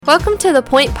Welcome to The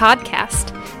Point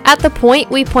Podcast. At The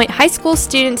Point, we point high school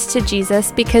students to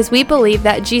Jesus because we believe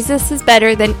that Jesus is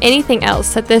better than anything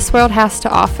else that this world has to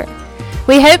offer.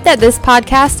 We hope that this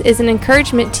podcast is an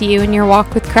encouragement to you in your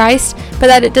walk with Christ, but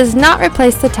that it does not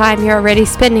replace the time you're already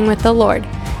spending with the Lord.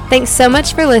 Thanks so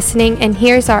much for listening, and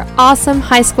here's our awesome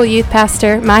high school youth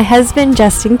pastor, my husband,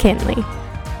 Justin Kinley.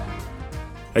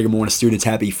 Hey, good morning, students.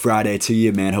 Happy Friday to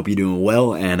you, man. Hope you're doing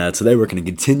well. And today we're going to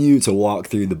continue to walk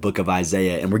through the book of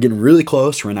Isaiah. And we're getting really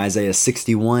close. We're in Isaiah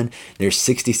 61. There's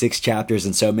 66 chapters.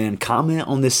 And so, man, comment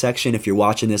on this section if you're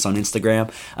watching this on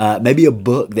Instagram. Maybe a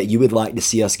book that you would like to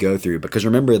see us go through. Because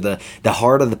remember, the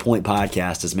heart of the Point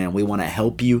Podcast is, man, we want to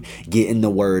help you get in the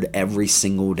Word every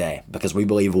single day. Because we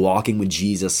believe walking with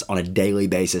Jesus on a daily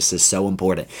basis is so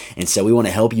important. And so we want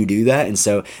to help you do that. And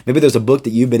so maybe there's a book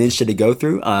that you've been interested to go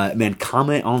through. Man,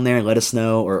 comment on there and let us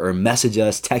know, or message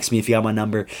us, text me if you have my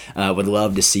number. Would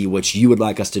love to see what you would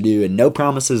like us to do, and no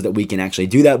promises that we can actually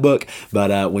do that book,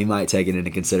 but we might take it into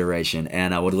consideration,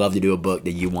 and I would love to do a book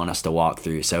that you want us to walk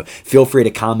through, so feel free to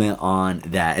comment on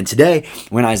that. And today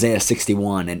we're in Isaiah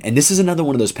 61, and this is another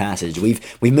one of those passages.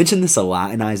 We've mentioned this a lot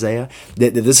in Isaiah,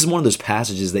 that this is one of those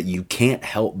passages that you can't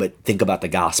help but think about the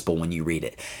gospel when you read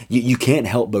it. You can't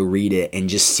help but read it and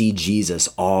just see Jesus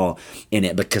all in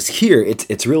it, because here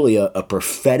it's really a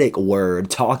prophetic word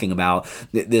talking about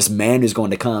this man who's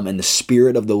going to come, and the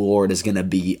Spirit of the Lord is going to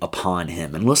be upon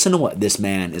him. And listen to what this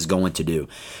man is going to do.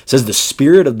 It says, "The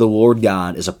Spirit of the Lord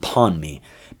God is upon me,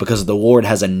 because the Lord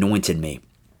has anointed me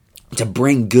to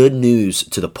bring good news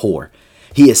to the poor.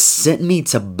 He has sent me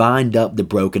to bind up the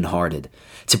brokenhearted,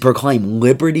 to proclaim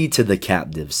liberty to the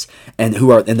captives, and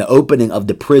the opening of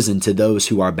the prison to those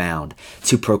who are bound,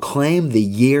 to proclaim the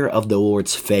year of the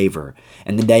Lord's favor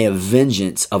and the day of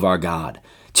vengeance of our God,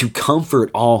 to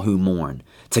comfort all who mourn,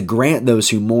 to grant those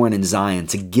who mourn in Zion,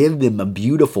 to give them a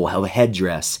beautiful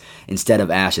headdress instead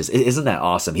of ashes." Isn't that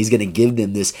awesome? He's going to give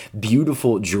them this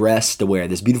beautiful dress to wear,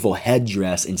 this beautiful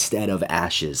headdress instead of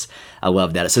ashes. I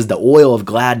love that. It says, "The oil of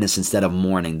gladness instead of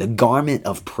mourning, the garment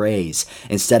of praise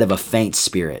instead of a faint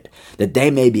spirit, that they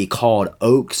may be called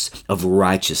oaks of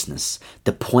righteousness,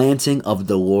 the planting of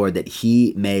the Lord, that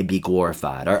he may be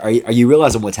glorified." Are you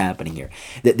realizing what's happening here?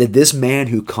 That this man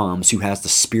who comes, who has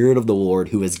the Spirit of the Lord,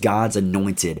 who is God's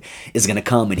anointed, is going to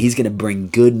come, and he's going to bring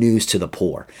good news to the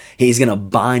poor. He's going to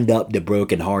bind up the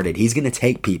brokenhearted. He's going to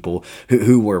take people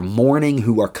who were mourning,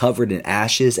 who are covered in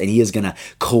ashes, and he is going to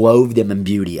clothe them in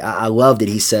beauty. I love that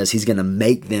he says he's going to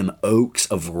make them oaks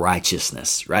of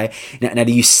righteousness, right? Now,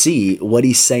 do you see what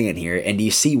he's saying here? And do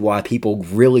you see why people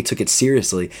really took it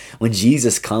seriously when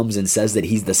Jesus comes and says that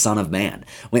he's the Son of Man?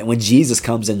 When Jesus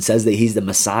comes and says that he's the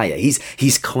Messiah,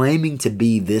 he's claiming to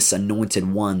be this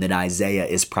anointed one that Isaiah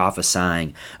is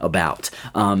prophesying about.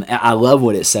 I love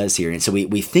what it says here. And so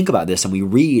we think about this and we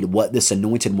read what this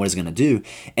anointed one is going to do,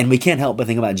 and we can't help but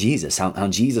think about Jesus, how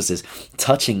Jesus is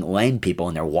touching lame people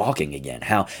and they're walking again,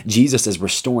 how Jesus is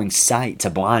restoring sight to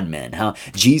blind men, how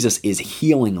Jesus is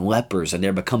healing lepers and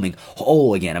they're becoming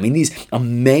whole again. I mean, these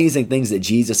amazing things that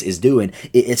Jesus is doing,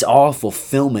 it's all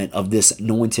fulfillment of this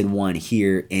anointed one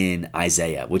here in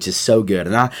Isaiah, which is so good.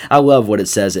 And I love what it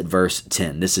says at verse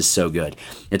 10. This is so good.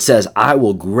 It says, "I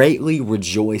will greatly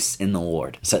rejoice in the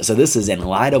Lord." So this is in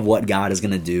light of what God is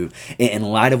going to do, in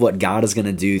light of what God is going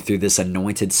to do through this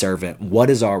anointed servant. What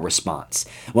is our response?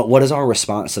 What is our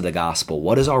response to the gospel?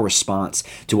 What is our response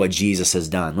to what Jesus has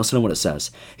done? Listen to what it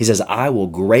says. He says, "I will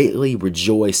greatly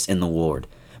rejoice in the Lord.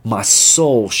 My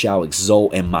soul shall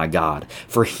exult in my God,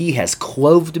 for he has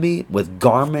clothed me with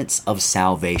garments of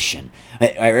salvation."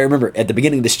 I remember at the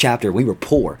beginning of this chapter, we were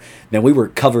poor. Man, we were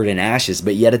covered in ashes,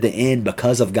 but yet at the end,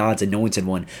 because of God's anointed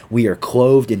one, we are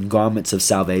clothed in garments of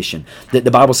salvation.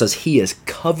 The Bible says, "He has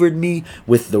covered me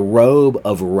with the robe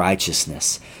of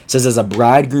righteousness." It says, "As a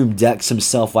bridegroom decks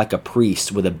himself like a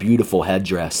priest with a beautiful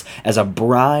headdress, as a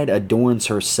bride adorns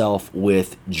herself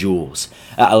with jewels."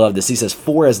 I love this. He says,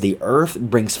 "For as the earth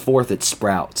brings forth its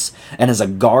sprouts, and as a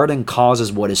garden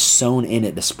causes what is sown in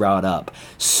it to sprout up,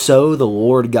 so the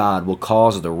Lord God will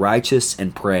cause the righteous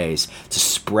and praise to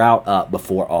sprout up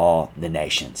before all the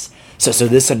nations." So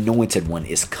this anointed one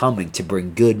is coming to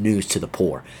bring good news to the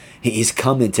poor. He's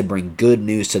coming to bring good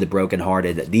news to the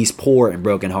brokenhearted, that these poor and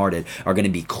brokenhearted are going to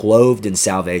be clothed in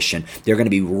salvation. They're going to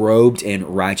be robed in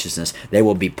righteousness. They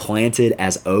will be planted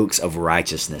as oaks of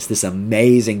righteousness. This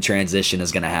amazing transition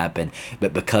is going to happen,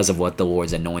 but because of what the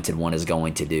Lord's anointed one is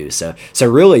going to do. So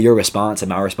really your response and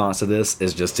my response to this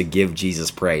is just to give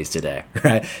Jesus praise today,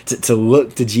 right? To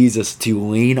look to Jesus, to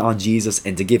lean on Jesus,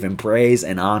 and to give him praise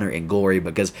and honor and glory,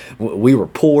 because we were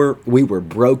poor, we were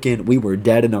broken, we were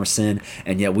dead in our sin,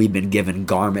 and yet we we've been given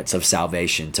garments of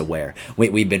salvation to wear.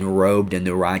 We've been robed in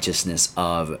the righteousness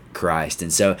of Christ.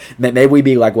 And so may we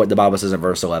be like what the Bible says in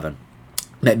verse 11.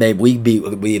 May we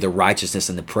be the righteousness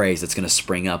and the praise that's going to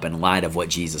spring up in light of what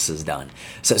Jesus has done.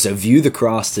 So view the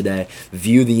cross today,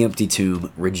 view the empty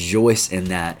tomb, rejoice in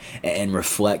that, and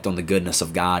reflect on the goodness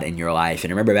of God in your life.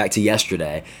 And remember back to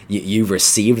yesterday, you've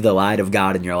received the light of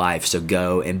God in your life, so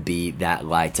go and be that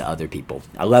light to other people.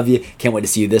 I love you. Can't wait to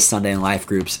see you this Sunday in Life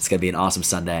Groups. It's going to be an awesome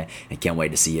Sunday, and can't wait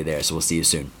to see you there. So we'll see you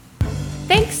soon.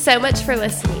 Thanks so much for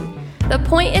listening. The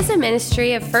Point is a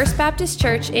ministry of First Baptist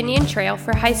Church Indian Trail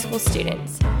for high school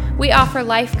students. We offer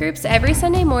life groups every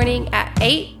Sunday morning at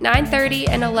 8, 9:30,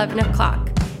 and 11 o'clock,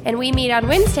 and we meet on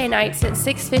Wednesday nights at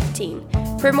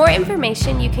 6:15. For more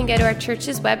information, you can go to our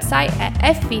church's website at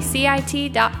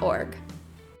fbcit.org.